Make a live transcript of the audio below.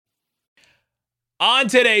On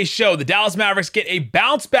today's show, the Dallas Mavericks get a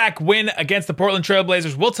bounce-back win against the Portland Trail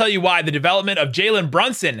Blazers. We'll tell you why the development of Jalen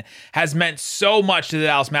Brunson has meant so much to the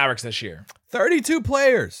Dallas Mavericks this year. 32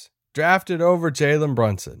 players drafted over Jalen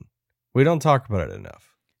Brunson. We don't talk about it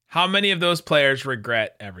enough. How many of those players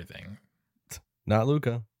regret everything? Not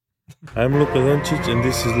Luka. I'm Luka Doncic, and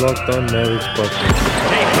this is Locked On Mavericks podcast.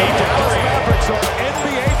 Hey, Dallas Mavericks are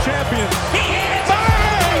NBA champions. He hit it!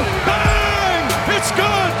 Bang! Bang! It's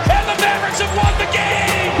good! And the Mavericks have won the game!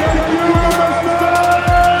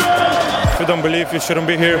 If you don't believe, you shouldn't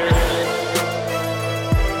be here.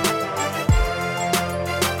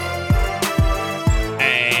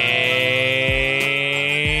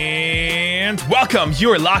 And welcome. You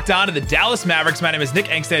are locked on to the Dallas Mavericks. My name is Nick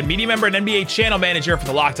Angstead, media member and NBA channel manager for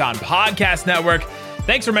the Locked On Podcast Network.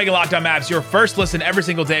 Thanks for making Locked On Mavs your first listen every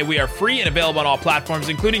single day. We are free and available on all platforms,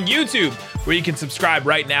 including YouTube, where you can subscribe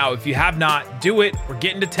right now. If you have not, do it. We're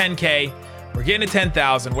getting to 10K. We're getting to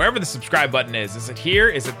 10,000, wherever the subscribe button is. Is it here?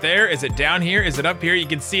 Is it there? Is it down here? Is it up here? You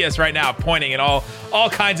can see us right now pointing in all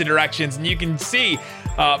kinds of directions. And you can see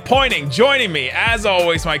pointing, joining me, as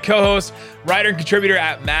always, my co-host, writer and contributor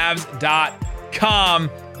at Mavs.com,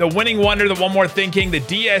 the winning wonder, the one more thinking, the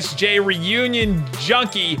DSJ reunion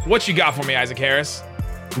junkie. What you got for me, Isaac Harris?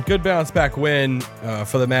 Good bounce back win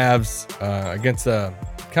for the Mavs against a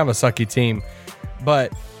kind of a sucky team.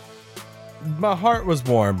 But my heart was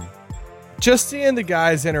warm. Just seeing the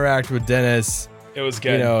guys interact with Dennis, it was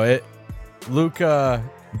good. You know, Luka,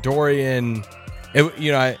 Dorian,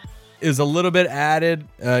 it was a little bit added,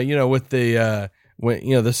 with the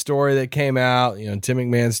the story that came out, Tim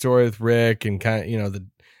McMahon's story with Rick and kind of,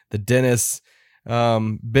 the Dennis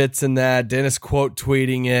bits in that. Dennis quote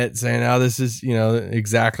tweeting it, saying, "Oh, this is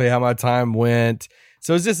exactly how my time went."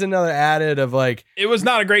 So it's just another added of like, it was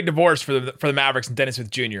not a great divorce for the Mavericks and Dennis Smith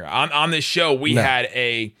Jr. On this show, we had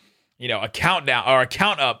a countdown or a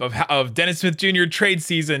count up of Dennis Smith Jr. trade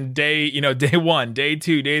season day 1, day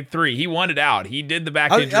 2, day 3. He wanted out. He did the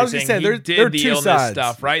back injury thing. He did the illness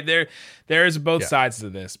stuff, right? There is both sides to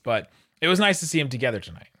this, but it was nice to see him together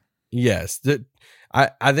tonight. Yes.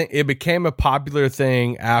 I think it became a popular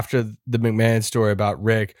thing after the McMahon story about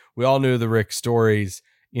Rick. We all knew the Rick stories,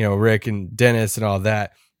 Rick and Dennis and all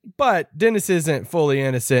that. But Dennis isn't fully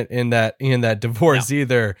innocent in that divorce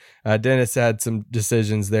either. Dennis had some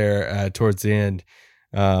decisions there towards the end.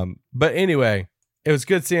 But anyway, it was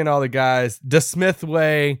good seeing all the guys. The Smith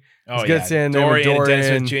way. It was good seeing Dorian and Dennis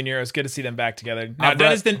Smith Jr. It was good to see them back together. Now,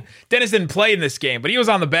 Dennis didn't play in this game, but he was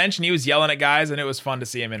on the bench and he was yelling at guys, and it was fun to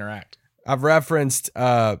see him interact. I've referenced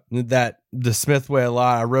that the Smith way a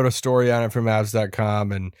lot. I wrote a story on it for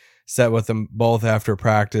Mavs.com and sat with them both after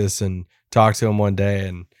practice and talked to him one day,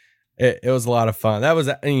 and it was a lot of fun. That was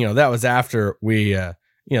after we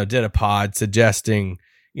did a pod suggesting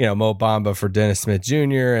Mo Bamba for Dennis Smith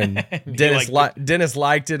Jr. and Dennis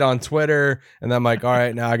liked it on Twitter, and I'm like, all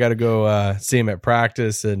right, now I got to go see him at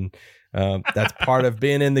practice, and that's part of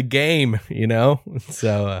being in the game,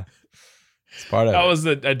 So it's part of that. It was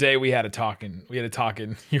a day we had a talking.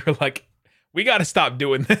 You were like, we got to stop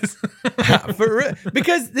doing this for real,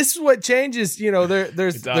 because this is what changes.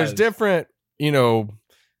 There's different.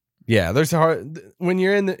 There's a hard when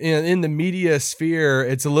you're in the media sphere.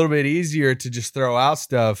 It's a little bit easier to just throw out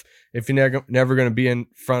stuff if you're never going to be in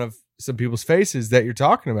front of some people's faces that you're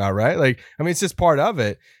talking about, right? Like, I mean, it's just part of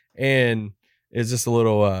it, and it's just a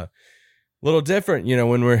little different,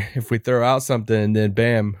 if we throw out something and then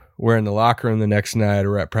bam, we're in the locker room the next night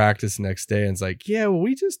or at practice the next day, and it's like, yeah, well,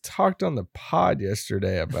 we just talked on the pod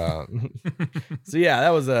yesterday about. So yeah,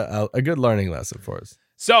 that was a good learning lesson for us.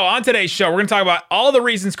 So on today's show, we're going to talk about all the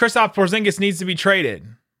reasons Kristaps Porzingis needs to be traded.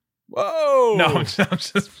 Whoa! No, I'm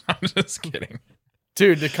just kidding.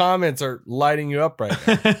 Dude, the comments are lighting you up right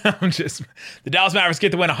now. The Dallas Mavericks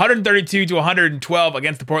get the win 132-112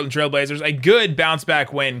 against the Portland Trail Blazers. A good bounce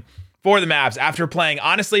back win for the Mavs after playing,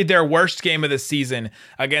 honestly, their worst game of the season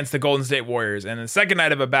against the Golden State Warriors. And the second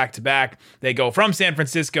night of a back-to-back, they go from San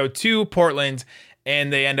Francisco to Portland,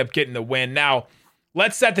 and they end up getting the win. Now,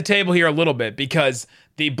 let's set the table here a little bit, because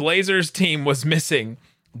the Blazers team was missing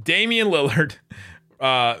Damian Lillard,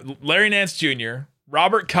 Larry Nance Jr.,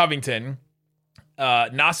 Robert Covington,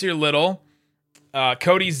 Nasir Little,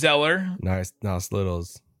 Cody Zeller. Nice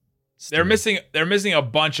Littles. They're missing a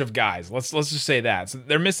bunch of guys. Let's just say that. So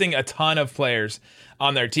they're missing a ton of players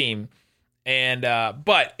on their team. And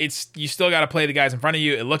but you still got to play the guys in front of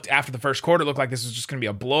you. It looked, after the first quarter, it looked like this was just going to be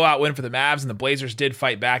a blowout win for the Mavs, and the Blazers did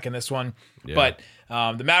fight back in this one. Yeah. But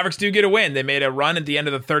the Mavericks do get a win. They made a run at the end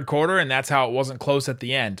of the third quarter, and that's how it wasn't close at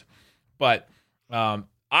the end. But I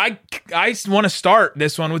want to start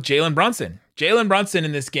this one with Jalen Brunson. Jalen Brunson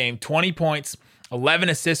in this game, 20 points, 11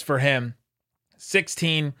 assists for him,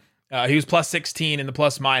 16. He was plus 16 in the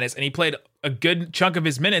plus minus, and he played a good chunk of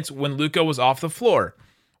his minutes when Luka was off the floor.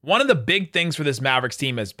 One of the big things for this Mavericks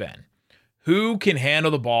team has been who can handle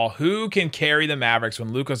the ball, who can carry the Mavericks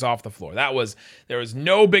when Luka's off the floor. There was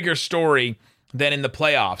no bigger story than in the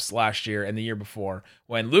playoffs last year and the year before,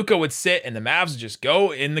 when Luka would sit and the Mavs would just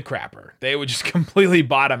go in the crapper. They would just completely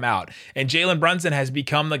bottom out. And Jalen Brunson has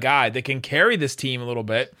become the guy that can carry this team a little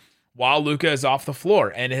bit while Luka is off the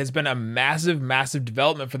floor. And it has been a massive, massive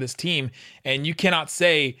development for this team. And you cannot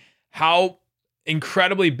say how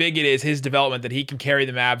incredibly big it is, his development, that he can carry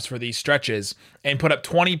the Mavs for these stretches and put up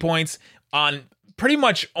 20 points on pretty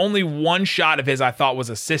much only one shot of his I thought was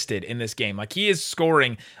assisted in this game. Like, he is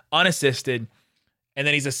scoring unassisted, and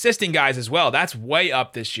then he's assisting guys as well. That's way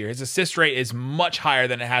up this year. His assist rate is much higher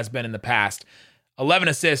than it has been in the past. 11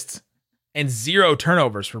 assists and 0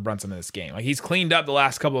 turnovers for Brunson in this game. Like, he's cleaned up the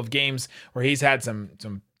last couple of games where he's had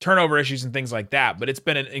some turnover issues and things like that, but it's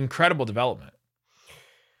been an incredible development.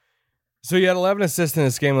 So you had 11 assists in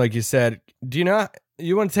this game, like you said.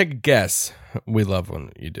 You want to take a guess? We love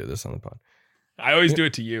when you do this on the pod. I always do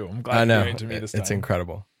it to you. I'm glad you're doing it to me this time. It's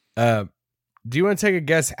incredible. Do you want to take a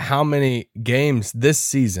guess how many games this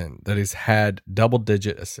season that he's had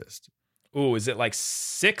double-digit assists? Ooh, is it like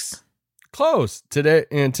 6? Close. Today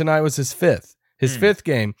and tonight was his fifth. His fifth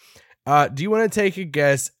game. Do you want to take a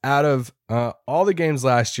guess out of all the games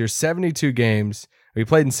last year, 72 games, we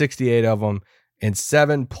played in 68 of them, and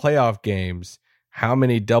 7 playoff games, how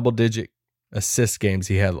many double-digit assist games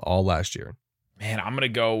he had all last year? Man, I'm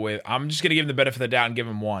just going to give him the benefit of the doubt and give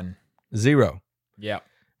him 1. 0. Yeah.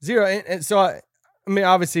 0. And so, I mean,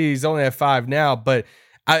 obviously he's only at 5 now, but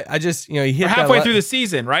I just, he hit halfway through the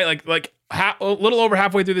season, right? Like a little over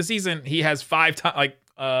halfway through the season, he has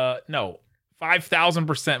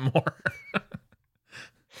 5,000% more.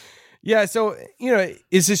 Yeah. So,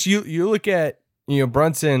 it's just, you look at,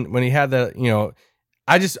 Brunson when he had the,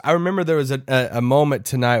 I remember there was a moment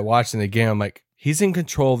tonight watching the game. I'm like, he's in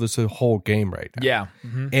control of this whole game right now. Yeah.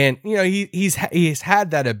 Mm-hmm. And, he's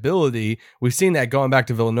had that ability. We've seen that going back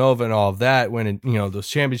to Villanova and all of that, winning, those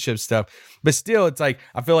championship stuff. But still, it's like,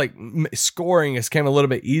 I feel like scoring has came a little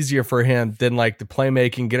bit easier for him than like the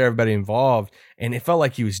playmaking, get everybody involved. And it felt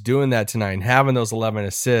like he was doing that tonight and having those 11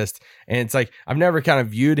 assists. And it's like, I've never kind of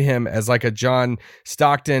viewed him as like a John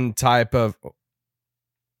Stockton type of,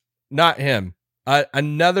 not him,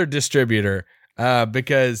 another distributor,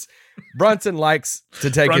 because Brunson likes to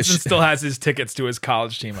take Brunson still has his tickets to his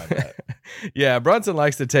college team, I bet. Yeah, Brunson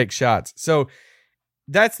likes to take shots. So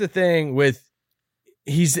that's the thing with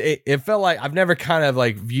it felt like I've never kind of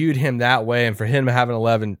like viewed him that way, and for him having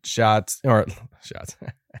 11 shots. Now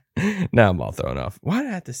I'm all thrown off. Why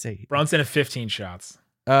did I have to say Brunson had 15 shots?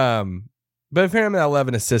 But for him at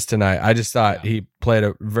 11 assists tonight, I just thought he played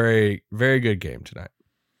a very, very good game tonight.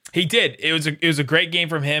 He did. It was a great game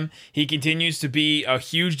from him. He continues to be a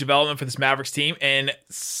huge development for this Mavericks team, and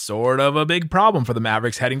sort of a big problem for the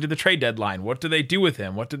Mavericks heading to the trade deadline. What do they do with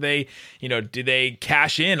him? What do they, do they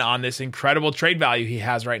cash in on this incredible trade value he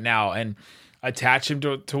has right now and attach him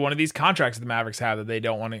to one of these contracts that the Mavericks have that they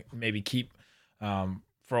don't want to maybe keep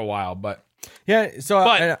for a while? But yeah,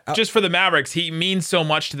 just for the Mavericks, he means so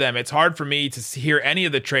much to them. It's hard for me to hear any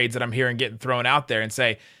of the trades that I'm hearing getting thrown out there and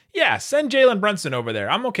say, yeah, send Jalen Brunson over there.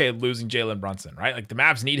 I'm okay with losing Jalen Brunson, right? Like, the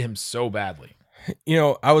Mavs need him so badly.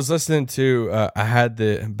 I was listening to, I had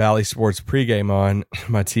the Bally Sports pregame on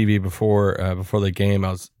my TV before the game.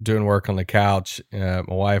 I was doing work on the couch. My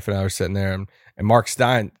wife and I were sitting there, and Mark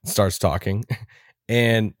Stein starts talking.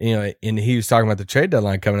 And, and he was talking about the trade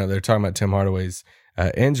deadline coming up. They're talking about Tim Hardaway's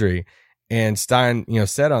injury. And Stein,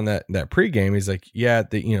 said on that pregame, he's like, yeah,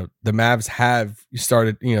 the Mavs have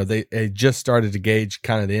started, they just started to gauge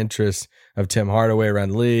kind of the interest of Tim Hardaway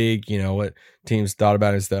around the league, what teams thought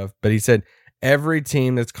about and stuff. But he said every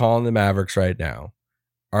team that's calling the Mavericks right now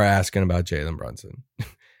are asking about Jalen Brunson.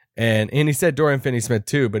 and he said Dorian Finney-Smith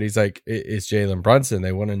too, but he's like, it's Jalen Brunson.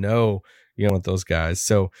 They want to know, with those guys.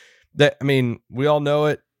 So we all know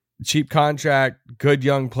it. Cheap contract, good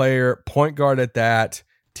young player, point guard at that.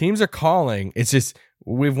 Teams are calling. It's just,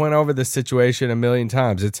 we've went over this situation a million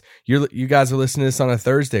times. It's you guys are listening to this on a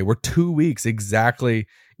Thursday. We're 2 weeks exactly,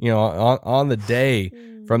 on the day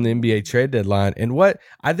from the NBA trade deadline. And what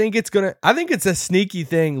I think it's a sneaky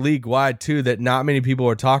thing league wide too that not many people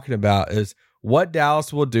are talking about is what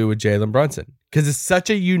Dallas will do with Jalen Brunson, because it's such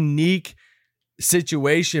a unique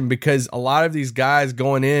situation, because a lot of these guys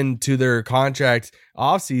going into their contract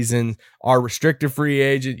off season are restricted free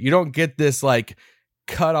agent. You don't get this like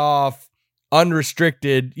cut off,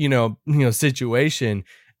 unrestricted, situation,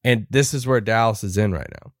 and this is where Dallas is in right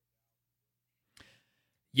now.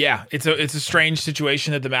 Yeah, it's a strange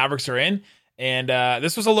situation that the Mavericks are in. And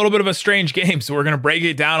this was a little bit of a strange game, so we're going to break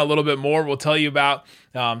it down a little bit more. We'll tell you about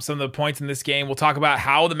some of the points in this game. We'll talk about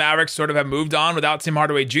how the Mavericks sort of have moved on without Tim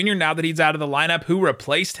Hardaway Jr. now that he's out of the lineup, who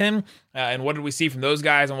replaced him, and what did we see from those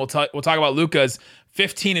guys. And we'll talk about Luka's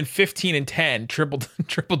 15 and 15 and 10 triple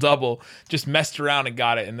double, just messed around and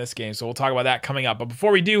got it in this game. So we'll talk about that coming up. But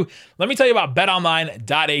before we do, let me tell you about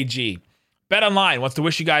BetOnline.ag. BetOnline wants to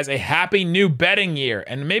wish you guys a happy new betting year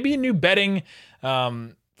and maybe a new betting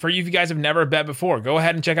for you if you guys have never bet before. Go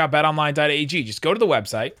ahead and check out betonline.ag. Just go to the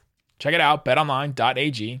website, check it out,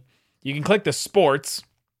 betonline.ag. You can click the sports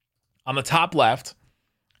on the top left,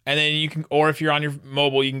 and then you can, or if you're on your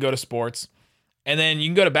mobile, you can go to sports, and then you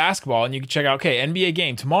can go to basketball and you can check out, okay, NBA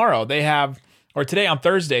game. Tomorrow they have, or today on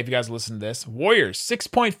Thursday, if you guys listen to this, Warriors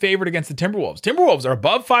 6-point favorite against the Timberwolves. Timberwolves are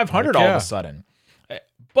above 500 all of a sudden.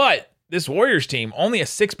 But this Warriors team, only a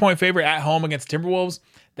 6-point favorite at home against Timberwolves.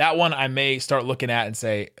 That one I may start looking at and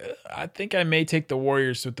say, I think I may take the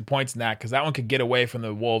Warriors with the points in that, because that one could get away from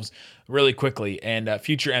the Wolves really quickly. And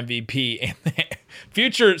future MVP,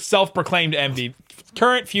 future self-proclaimed MVP,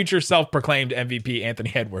 current future self-proclaimed MVP,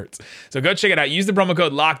 Anthony Edwards. So go check it out. Use the promo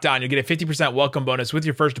code LOCKEDON. You'll get a 50% welcome bonus with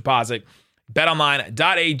your first deposit.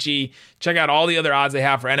 BetOnline.ag. Check out all the other odds they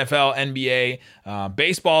have for NFL, NBA,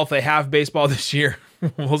 baseball, if they have baseball this year.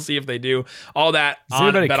 We'll see if they do. All that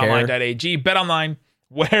on BetOnline.ag. BetOnline,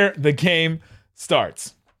 where the game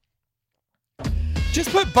starts. Just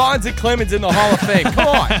put Bonds and Clemens in the Hall of Fame. Come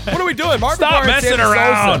on. What are we doing? Mark Stop McGwire messing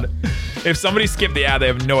around. Sosa. If somebody skipped the ad, they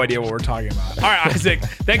have no idea what we're talking about. All right, Isaac,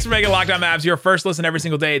 thanks for making Locked On Mavs your first listen every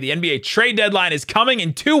single day. The NBA trade deadline is coming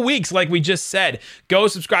in 2 weeks, like we just said. Go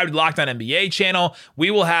subscribe to the Locked On NBA channel.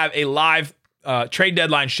 We will have a live trade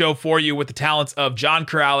deadline show for you with the talents of John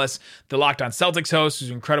Corrales, the Locked On Celtics host, who's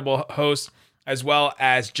an incredible host, as well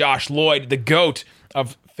as Josh Lloyd, the GOAT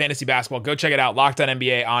of fantasy basketball. Go check it out, Locked On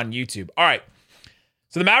NBA on YouTube. All right,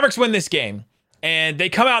 so the Mavericks win this game, and they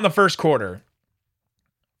come out in the first quarter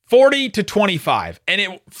 40-25, and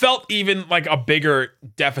it felt even like a bigger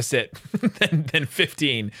deficit than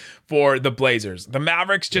 15 for the Blazers. The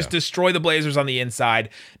Mavericks just destroy the Blazers on the inside.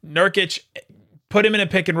 Nurkic put him in a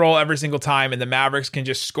pick and roll every single time, and the Mavericks can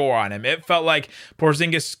just score on him. It felt like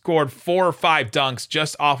Porzingis scored 4 or 5 dunks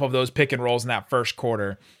just off of those pick and rolls in that first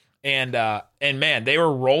quarter. And man, they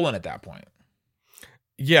were rolling at that point.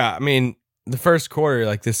 Yeah, I mean, the first quarter,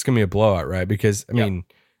 like, this is going to be a blowout, right? Because, I mean,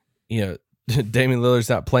 you know, Damian Lillard's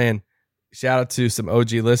not playing. Shout out to some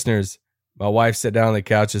OG listeners. My wife sat down on the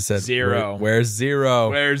couch and said, Zero. Where's Zero?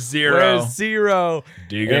 Where's Zero? Where's Zero?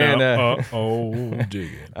 Dig it up.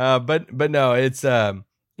 Dig it. But no, it's,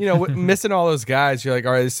 you know, missing all those guys, you're like,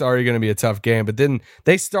 all right, this is already going to be a tough game. But then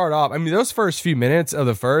they start off. I mean, those first few minutes of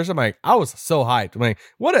the first, I'm like, I was so hyped. I'm like,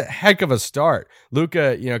 what a heck of a start.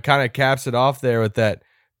 Luka, you know, kind of caps it off there with that.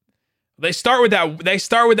 They start with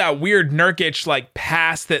that weird Nurkic like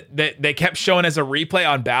pass that they kept showing as a replay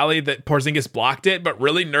on Bally that Porzingis blocked it, but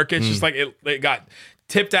really Nurkic just like it got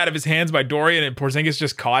tipped out of his hands by Dorian and Porzingis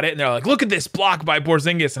just caught it, and they're like, look at this block by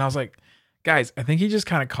Porzingis, and I was like, guys, I think he just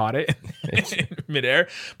kind of caught it in midair.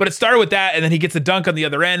 But it started with that, and then he gets a dunk on the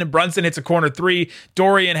other end. Brunson hits a corner 3.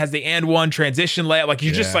 Dorian has the and one transition layup. Like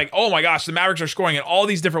you're just like, oh my gosh, the Mavericks are scoring in all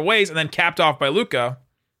these different ways, and then capped off by Luka.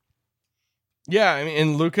 Yeah, I mean,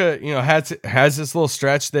 and Luka, you know, has this little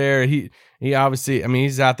stretch there. He obviously, I mean,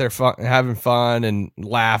 he's out there having fun and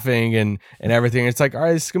laughing and everything. It's like, all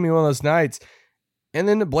right, this is gonna be one of those nights. And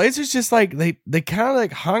then the Blazers just like they kind of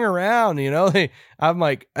like hung around, you know. I'm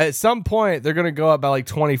like, at some point they're gonna go up by like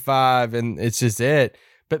 25, and it's just it.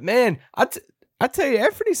 But man, I tell you,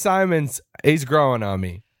 Anthony Simons, he's growing on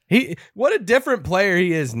me. What a different player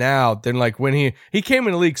he is now than like when he came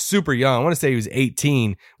in the league super young. I want to say he was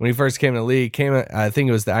 18 when he first came in the league. I think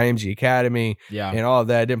it was the IMG Academy, and all of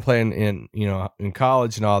that. Didn't play in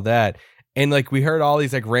college and all that. And like we heard all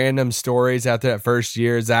these like random stories after that first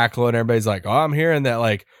year. Zach Lowe and everybody's like, oh, I'm hearing that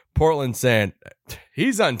like Portland saying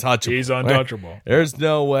he's untouchable. He's untouchable. There's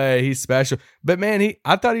no way he's special. But man,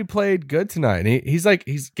 I thought he played good tonight.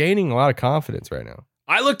 He's gaining a lot of confidence right now.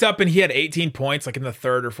 I looked up and he had 18 points like in the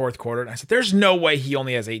third or fourth quarter. And I said, there's no way he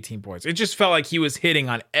only has 18 points. It just felt like he was hitting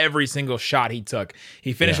on every single shot he took.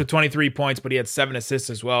 He finished with 23 points, but he had 7 assists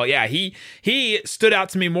as well. Yeah, he stood out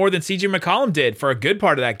to me more than CJ McCollum did for a good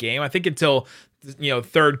part of that game. I think until,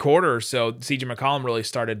 third quarter or so, CJ McCollum really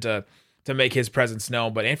started to make his presence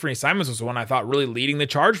known. But Anthony Simons was the one I thought really leading the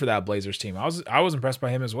charge for that Blazers team. I was impressed by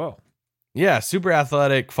him as well. Yeah, super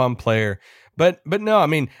athletic, fun player. But no, I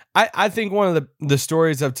mean, I think one of the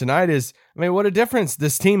stories of tonight is, I mean, what a difference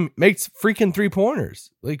this team makes freaking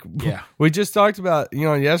 3-pointers. Like, Yeah. we just talked about,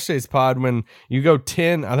 on yesterday's pod when you go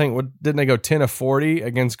 10, I think, didn't they go 10 of 40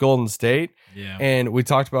 against Golden State? Yeah. And we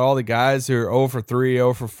talked about all the guys who are 0 for 3,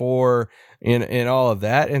 0 for 4, and all of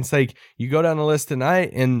that. And it's like, you go down the list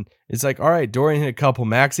tonight, and it's like, all right, Dorian hit a couple,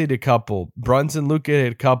 Maxey hit a couple, Brunson, Luka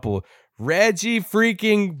hit a couple, Reggie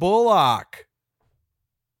freaking Bullock.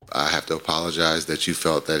 I have to apologize that you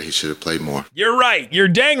felt that he should have played more. You're right. You're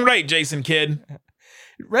dang right, Jason Kidd.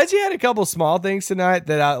 Reggie had a couple small things tonight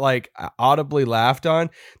that I audibly laughed on.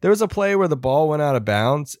 There was a play where the ball went out of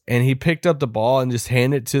bounds and he picked up the ball and just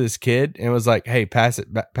handed it to this kid and was like, "Hey, pass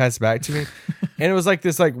it back to me." And it was like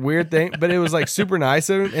this weird thing, but it was like super nice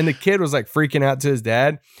of him. And the kid was like freaking out to his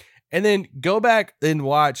dad. And then go back and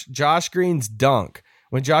watch Josh Green's dunk.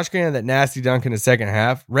 When Josh Green had that nasty dunk in the second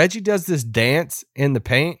half, Reggie does this dance in the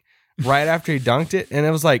paint right after he dunked it, and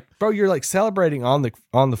it was like, bro, you're like celebrating on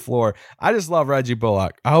the floor. I just love Reggie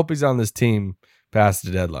Bullock. I hope he's on this team past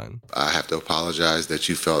the deadline. I have to apologize that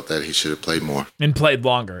you felt that he should have played more and played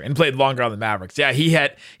longer on the Mavericks. Yeah, he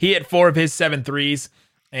hit 4 of his 7 threes,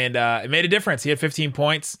 and it made a difference. He had 15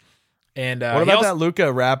 points. And what about that Luka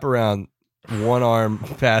wraparound one arm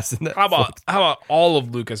pass? How about all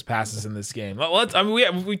of Luka's passes in this game?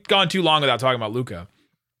 We've gone too long without talking about Luka.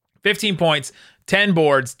 15 points, 10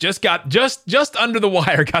 boards, just under the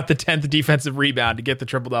wire, got the 10th defensive rebound to get the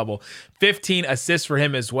triple-double. 15 assists for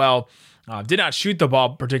him as well. Did not shoot the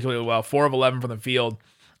ball particularly well, 4 of 11 from the field,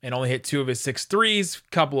 and only hit 2 of his 6 threes,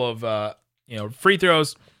 couple of free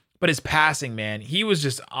throws. But his passing, man, he was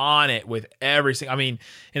just on it with every single. I mean,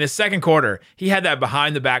 in the second quarter, he had that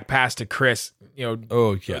behind the back pass to Chris,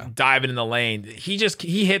 diving in the lane. He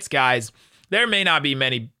hits guys. There may not be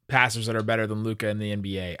many passers that are better than Luka in the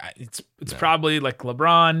NBA. It's probably like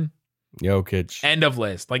LeBron, Jokic, end of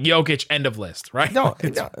list. Like Jokic, end of list, right? No,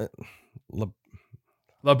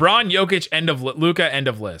 LeBron, Jokic, Luka, end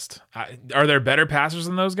of list. Are there better passers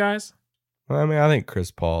than those guys? I mean, I think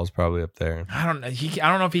Chris Paul is probably up there. I don't know. I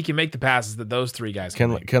don't know if he can make the passes that those 3 guys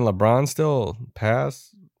can make. Can LeBron still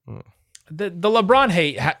pass? The LeBron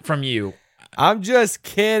hate from you. I'm just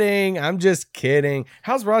kidding.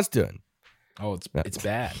 How's Russ doing? Oh, it's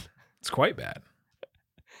bad. It's quite bad.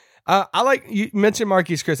 I like you mentioned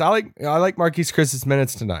Marquise Chris. I like Marquise Chris's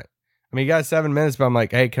minutes tonight. I mean, he got 7 minutes, but I'm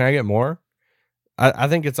like, hey, can I get more? I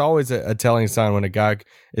think it's always a telling sign when a guy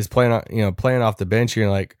is playing off the bench.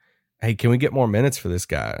 You're like, hey, can we get more minutes for this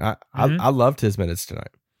guy? I loved his minutes tonight.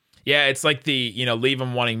 Yeah, it's like the leave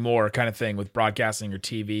him wanting more kind of thing with broadcasting or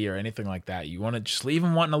TV or anything like that. You want to just leave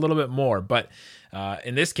him wanting a little bit more. But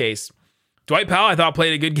in this case, Dwight Powell, I thought,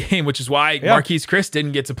 played a good game, which is why Marquise Chris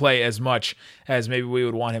didn't get to play as much as maybe we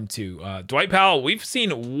would want him to. Dwight Powell, we've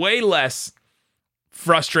seen way less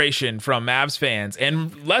frustration from Mavs fans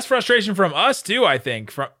and less frustration from us too, I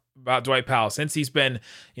think, about Dwight Powell since he's been,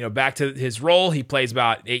 back to his role. He plays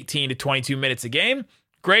about 18 to 22 minutes a game.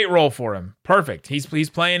 Great role for him. Perfect. He's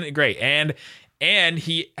playing great. And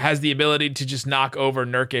he has the ability to just knock over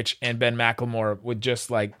Nurkic and Ben McLemore with just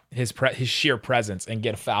like his sheer presence and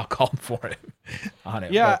get a foul called for him on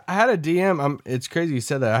it. Yeah, I had a DM. It's crazy you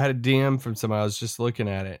said that. I had a DM from somebody. I was just looking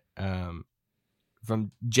at it.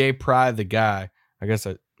 From Jay Pry, the guy. I guess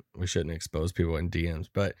we shouldn't expose people in DMs,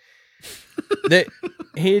 but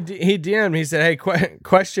he DM'd. He said, "Hey,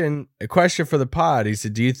 question for the pod." He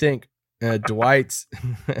said, "Do you think Dwight's?"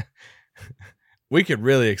 We could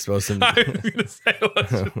really expose him. I was going to say,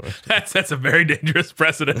 that's a very dangerous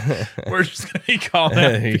precedent. We're just going to be calling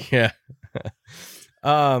out.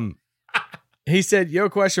 Yeah. He said, "Yo,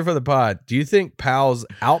 question for the pod. Do you think Powell's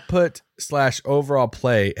output / overall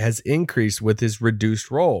play has increased with his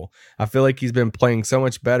reduced role? I feel like he's been playing so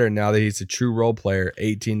much better now that he's a true role player,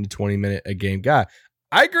 18 to 20 minute a game guy."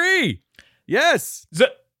 I agree. Yes.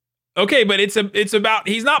 Okay, but it's about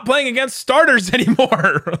he's not playing against starters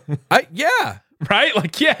anymore. Yeah. Right?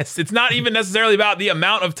 Like, yes, it's not even necessarily about the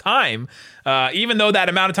amount of time, even though that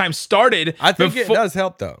amount of time started. I think it does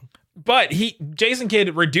help, though. But Jason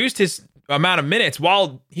Kidd reduced his amount of minutes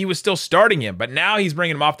while he was still starting him, but now he's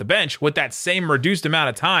bringing him off the bench with that same reduced amount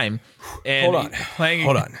of time. And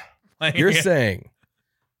Hold on. You're saying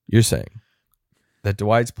that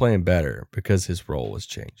Dwight's playing better because his role was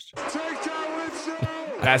changed.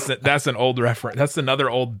 That's an old reference. That's another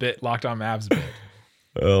old bit, Locked On Mavs bit.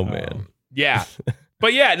 Oh, man. Yeah.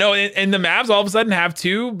 But yeah, no, and the Mavs all of a sudden have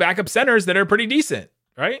 2 backup centers that are pretty decent,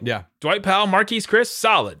 right? Yeah. Dwight Powell, Marquise Chris,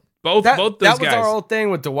 solid. Both those guys. That was our whole thing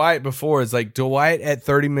with Dwight before. It's like Dwight at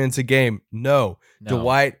 30 minutes a game. No.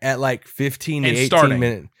 Dwight at like 15 to 18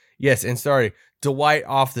 minutes. Yes, and starting. Dwight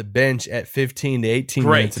off the bench at 15 to 18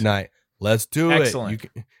 Great. minutes a night. Let's do Excellent. it. You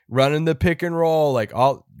can, running the pick and roll,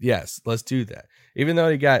 yes, let's do that. Even though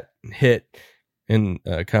he got hit in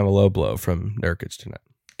kind of a low blow from Nurkic tonight.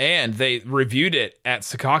 And they reviewed it at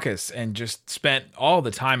Secaucus and just spent all the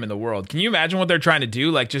time in the world. Can you imagine what they're trying to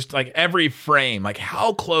do? Just every frame,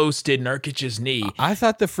 how close did Nurkic's knee? I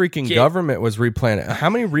thought the freaking government was replaying it. How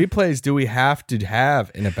many replays do we have to have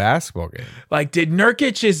in a basketball game? Did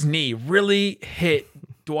Nurkic's knee really hit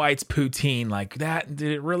Dwight's poutine like that?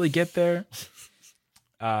 Did it really get there?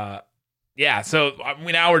 Yeah, so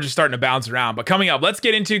now we're just starting to bounce around. But coming up, let's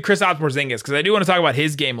get into Kristaps Porzingis, because I do want to talk about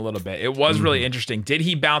his game a little bit. It was really interesting. Did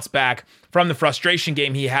he bounce back from the frustration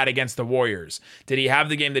game he had against the Warriors? Did he have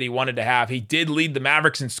the game that he wanted to have? He did lead the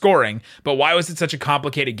Mavericks in scoring, but why was it such a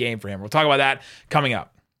complicated game for him? We'll talk about that coming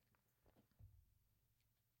up.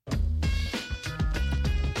 All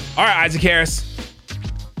right, Isaac Harris.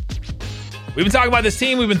 We've been talking about this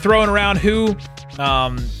team. We've been throwing around who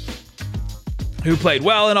played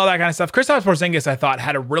well and all that kind of stuff. Kristaps Porzingis, I thought,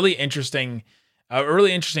 had a really interesting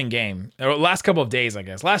game. The last couple of days, I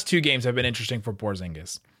guess. Last 2 games have been interesting for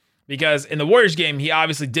Porzingis. Because in the Warriors game, he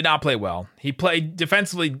obviously did not play well. He played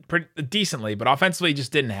defensively pretty decently, but offensively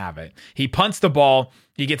just didn't have it. He punts the ball.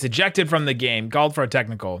 He gets ejected from the game, called for a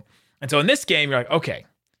technical. And so in this game, you're like, okay,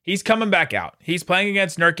 he's coming back out. He's playing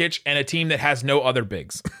against Nurkic and a team that has no other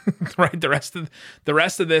bigs. Right? The rest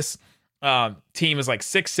of this team is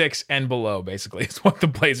 6'6" and below, basically, is what the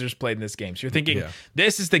Blazers played in this game. So you're thinking,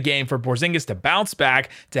 This is the game for Porzingis to bounce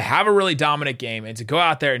back, to have a really dominant game, and to go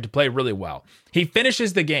out there and to play really well. He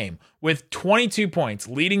finishes the game with 22 points,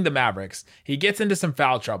 leading the Mavericks. He gets into some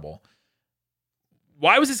foul trouble.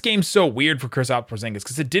 Why was this game so weird for Kristaps Porzingis?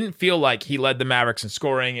 Because it didn't feel like he led the Mavericks in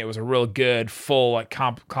scoring. It was a real good, full,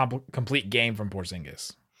 complete game from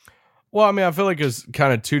Porzingis. Well, I mean, I feel like it was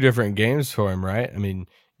kind of 2 different games for him, right? I mean,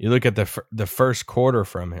 you look at the first quarter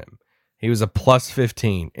from him. He was a plus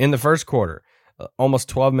 15 in the first quarter, almost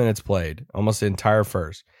 12 minutes played, almost the entire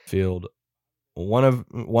first. Field one of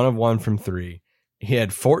one from 3. He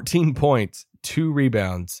had 14 points, 2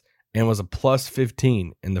 rebounds, and was a plus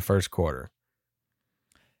 15 in the first quarter.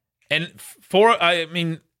 And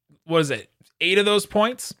what is it? 8 of those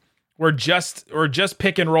points were just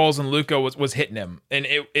pick and rolls, and Luka was hitting him. And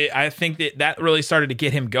I think that really started to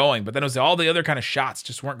get him going. But then it was all the other kind of shots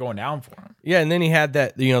just weren't going down for him. Yeah, and then he had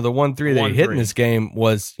that, the 1-3 that he hit in this game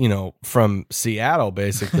was, from Seattle,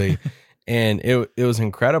 basically. And it was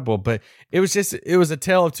incredible. But it was a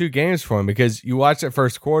tale of 2 games for him, because you watch that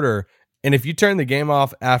first quarter, and if you turn the game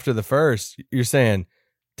off after the first, you're saying,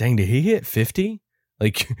 dang, did he hit 50?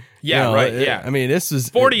 Right. Yeah. I mean, this is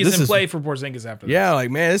 40 is in play for Porzingis after this. Yeah,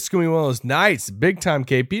 man, this is going to be one of those nights, big time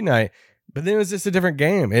KP night. But then it was just a different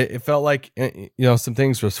game. It felt like, some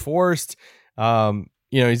things was forced.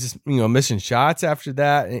 He's just, missing shots after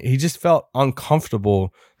that. He just felt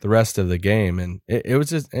uncomfortable the rest of the game. And it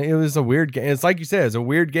was a weird game. It's like you said, it's a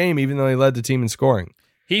weird game, even though he led the team in scoring.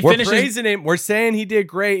 We're praising him. We're saying he did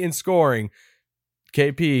great in scoring.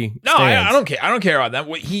 KP. No, I don't care. I don't care about that.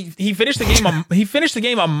 He finished the game. He finished the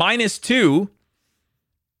game on -2.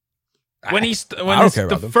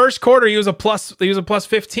 The first quarter he was a plus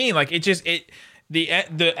 15.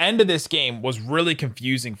 The end of this game was really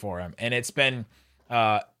confusing for him, and it's been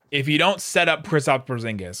if you don't set up Kristaps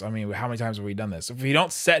Porzingis, I mean, how many times have we done this? If you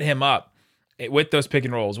don't set him up with those pick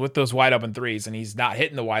and rolls, with those wide open threes, and he's not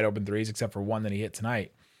hitting the wide open threes except for one that he hit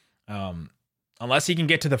tonight. Unless he can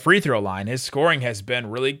get to the free throw line, his scoring has been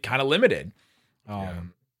really kind of limited.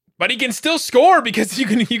 But he can still score, because you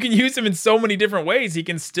can use him in so many different ways. He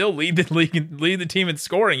can still lead the team in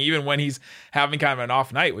scoring, even when he's having kind of an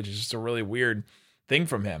off night, which is just a really weird thing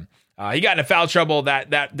from him. He got into foul trouble that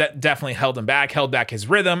definitely held him back, held back his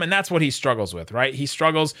rhythm, and that's what he struggles with, right? He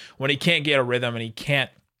struggles when he can't get a rhythm and he can't,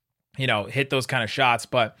 hit those kind of shots.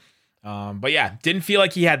 But yeah, didn't feel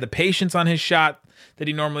like he had the patience on his shot that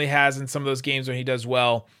he normally has in some of those games when he does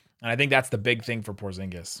well. And I think that's the big thing for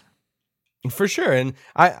Porzingis. For sure. And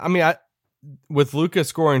I mean, with Luka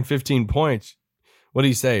scoring 15 points, what do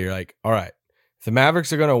you say? You're like, all right, if the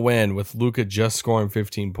Mavericks are going to win with Luka just scoring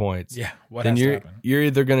 15 points, then you're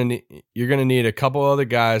either going to need a couple other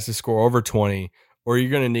guys to score over 20, or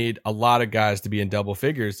you're going to need a lot of guys to be in double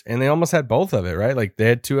figures. And they almost had both of it, right? Like, they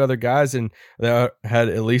had 2 other guys and they had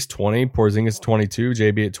at least 20, Porzingis 22,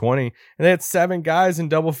 JB at 20, and they had 7 guys in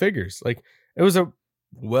double figures. Like, it was a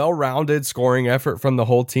well-rounded scoring effort from the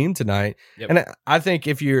whole team tonight. Yep. And I think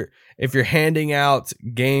if you're handing out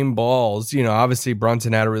game balls, obviously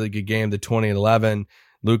Brunson had a really good game, the 20-11.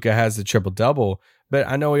 Luka has the triple-double. But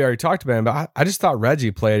I know we already talked about him, but I just thought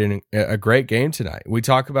Reggie played a great game tonight. We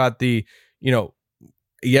talk about the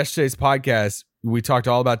yesterday's podcast, we talked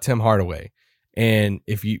all about Tim Hardaway. And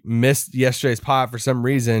if you missed yesterday's pod for some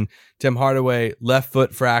reason, Tim Hardaway, left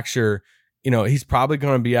foot fracture, he's probably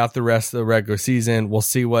going to be out the rest of the regular season. We'll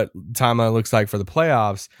see what timeline looks like for the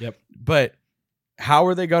playoffs. Yep. But how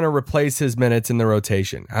are they going to replace his minutes in the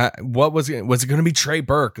rotation? Was it going to be Trey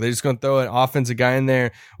Burke? They're just going to throw an offensive guy in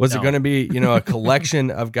there? Was it going to be, a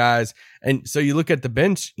collection of guys? And so you look at the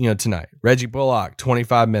bench, tonight, Reggie Bullock,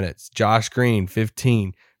 25 minutes, Josh Green,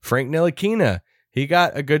 15, Frank Ntilikina. He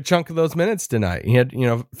got a good chunk of those minutes tonight. He had,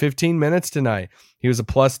 15 minutes tonight. He was a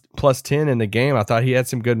plus 10 in the game. I thought he had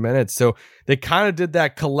some good minutes. So they kind of did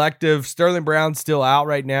that collective. Sterling Brown's still out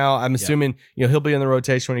right now. I'm assuming, he'll be in the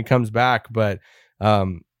rotation when he comes back. But,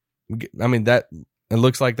 that it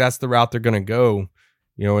looks like that's the route they're going to go,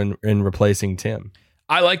 in replacing Tim.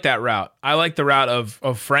 I like that route. I like the route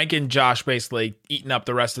of Frank and Josh basically eating up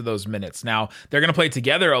the rest of those minutes. Now, they're going to play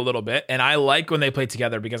together a little bit, and I like when they play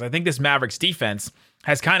together because I think this Mavericks defense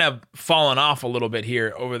has kind of fallen off a little bit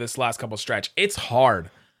here over this last couple stretch. It's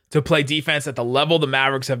hard to play defense at the level the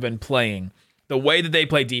Mavericks have been playing. The way that they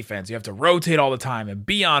play defense, you have to rotate all the time and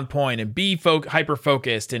be on point and be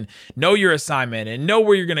hyper-focused and know your assignment and know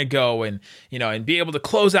where you're going to go and be able to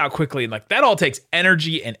close out quickly. And that all takes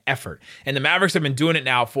energy and effort. And the Mavericks have been doing it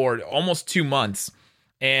now for almost 2 months,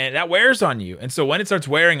 and that wears on you. And so when it starts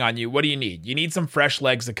wearing on you, what do you need? You need some fresh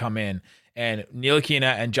legs to come in, and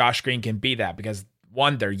Ntilikina and Josh Green can be that because,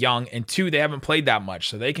 one, they're young, and two, they haven't played that much.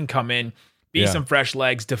 So they can come in, be some fresh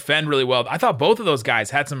legs, defend really well. I thought both of those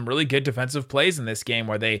guys had some really good defensive plays in this game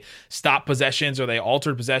where they stopped possessions or they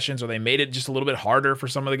altered possessions or they made it just a little bit harder for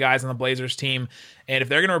some of the guys on the Blazers team. And if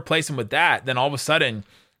they're going to replace them with that, then all of a sudden,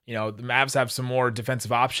 the Mavs have some more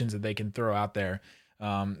defensive options that they can throw out there.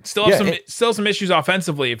 Still some issues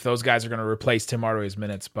offensively if those guys are going to replace Tim Hardaway's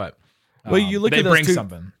minutes, but you look they at those bring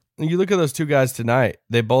something. You look at those two guys tonight.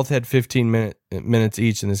 They both had 15 minutes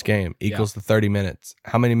each in this game, equals to 30 minutes.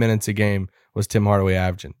 How many minutes a game was Tim Hardaway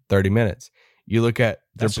averaging? 30 minutes. You look at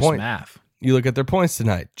their points. Math. You look at their points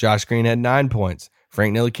tonight. Josh Green had 9 points.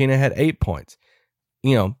 Frank Ntilikina had 8 points.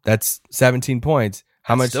 That's 17 points.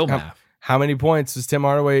 How many points was Tim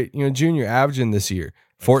Hardaway, Jr. averaging this year?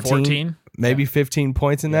 14? Maybe 15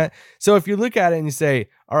 points in that. So if you look at it and you say,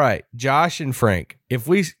 all right, Josh and Frank, if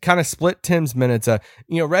we kind of split Tim's minutes,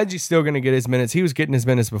 Reggie's still going to get his minutes. He was getting his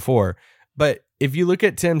minutes before. But if you look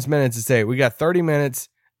at Tim's minutes and say, we got 30 minutes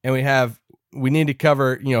and we need to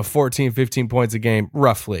cover, 14, 15 points a game,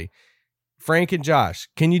 roughly. Frank and Josh,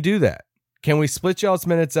 can you do that? Can we split y'all's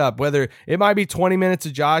minutes up? Whether it might be 20 minutes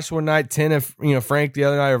of Josh one night, 10 of Frank the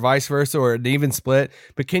other night, or vice versa, or an even split.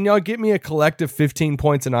 But can y'all get me a collective 15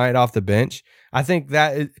 points a night off the bench? I think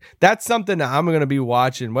that's something that I'm going to be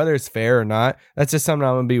watching, whether it's fair or not. That's just something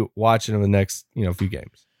I'm going to be watching in the next few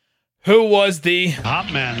games. Who was the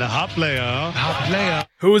hot man, the hot player?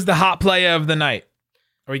 Who was the hot player of the night?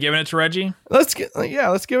 Are we giving it to Reggie? Let's give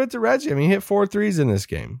it to Reggie. I mean, he hit 4 threes in this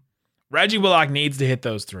game. Reggie Bullock needs to hit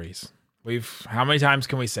those threes. How many times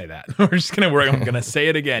can we say that? I'm going to say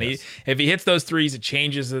it again. Yes. If he hits those threes, it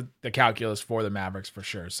changes the calculus for the Mavericks for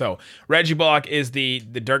sure. So Reggie Bullock is the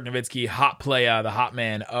Dirk Nowitzki hot player, the hot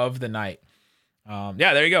man of the night.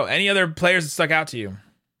 There you go. Any other players that stuck out to you?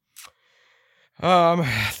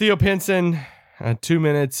 Theo Pinson, 2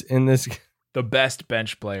 minutes in this. The best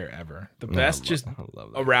bench player ever. The best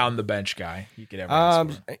around the bench guy you could ever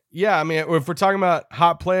ask for. Yeah, I mean, if we're talking about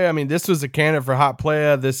hot player, I mean, this was a candidate for hot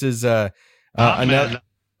player. This is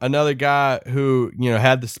another guy who,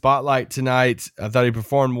 had the spotlight tonight. I thought he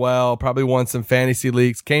performed well, probably won some fantasy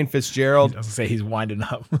leagues. Kane Fitzgerald. I was gonna say he's winding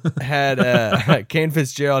up. Kane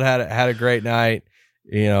Fitzgerald had a great night.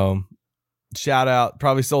 Shout out,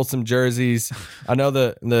 probably sold some jerseys. I know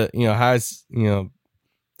the highest,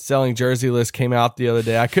 selling jersey list came out the other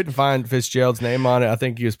day. I couldn't find Fitzgerald's name on it. I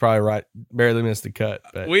think he was probably right. Barely missed the cut.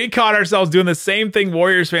 But we caught ourselves doing the same thing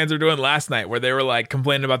Warriors fans were doing last night, where they were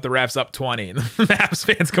complaining about the refs up 20, and the Mavs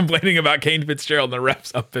fans complaining about Kane Fitzgerald and the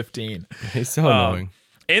refs up 15. He's so annoying.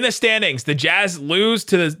 In the standings, the Jazz lose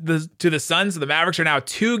to the Suns. The Mavericks are now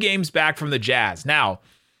 2 games back from the Jazz. Now,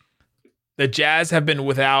 the Jazz have been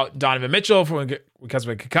without Donovan Mitchell because of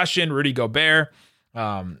a concussion. Rudy Gobert.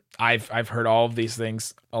 I've heard all of these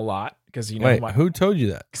things a lot because who told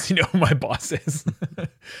you that? Because who my boss is.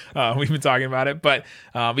 We've been talking about it, but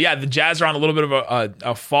the Jazz are on a little bit of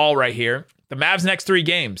a fall right here. The Mavs' next 3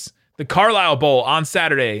 games: the Carlisle Bowl on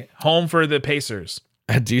Saturday, home for the Pacers.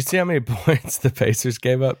 Do you see how many points the Pacers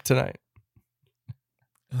gave up tonight?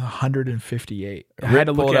 158. I Rick had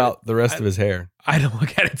to look pulled at out the rest of his hair. I had to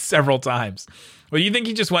look at it several times. Well, you think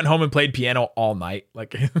he just went home and played piano all night?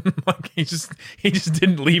 Like, like he just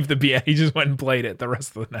didn't leave the piano. He just went and played it the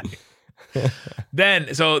rest of the night.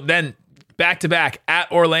 then back to back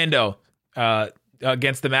at Orlando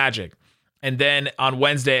against the Magic, and then on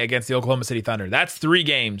Wednesday against the Oklahoma City Thunder. That's 3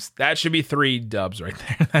 games. That should be 3 dubs right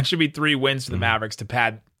there. That should be 3 wins for the Mavericks to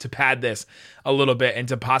pad this a little bit and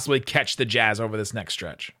to possibly catch the Jazz over this next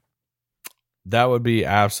stretch. That would be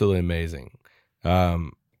absolutely amazing.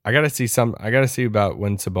 I gotta see about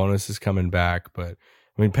when Sabonis is coming back, but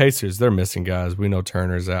I mean Pacers, they're missing guys. We know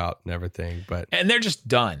Turner's out and everything, and they're just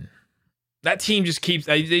done. That team just keeps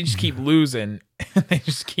keep losing. They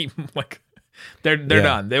just keep like they're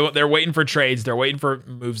done. They're waiting for trades. They're waiting for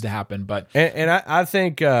moves to happen. But I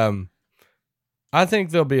think there'll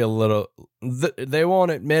be a little. They won't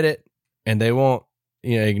admit it and they won't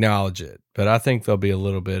acknowledge it, but I think there'll be a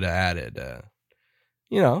little bit of added.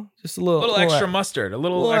 Just a little extra mustard, a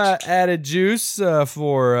little extra added juice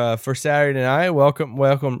for Saturday night.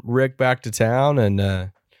 Welcome Rick back to town,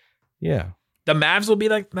 and yeah, the Mavs will be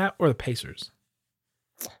like that, or the Pacers.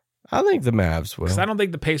 I think the Mavs will. Because I don't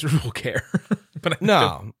think the Pacers will care, but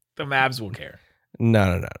the Mavs will care.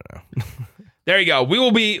 No. There you go.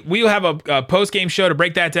 We will have a post game show to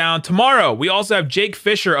break that down tomorrow. We also have Jake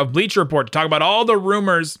Fisher of Bleacher Report to talk about all the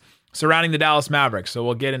rumors surrounding the Dallas Mavericks. So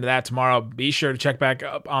we'll get into that tomorrow. Be sure to check back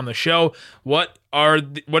up on the show. What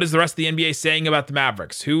is the rest of the NBA saying about the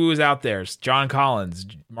Mavericks? Who is out there? John Collins,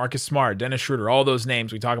 Marcus Smart, Dennis Schroeder, all those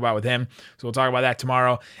names we talk about with him. So we'll talk about that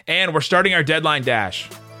tomorrow. And we're starting our deadline dash.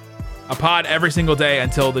 A pod every single day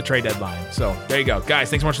until the trade deadline. So there you go. Guys,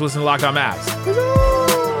 thanks so much for listening to Locked On Mavs.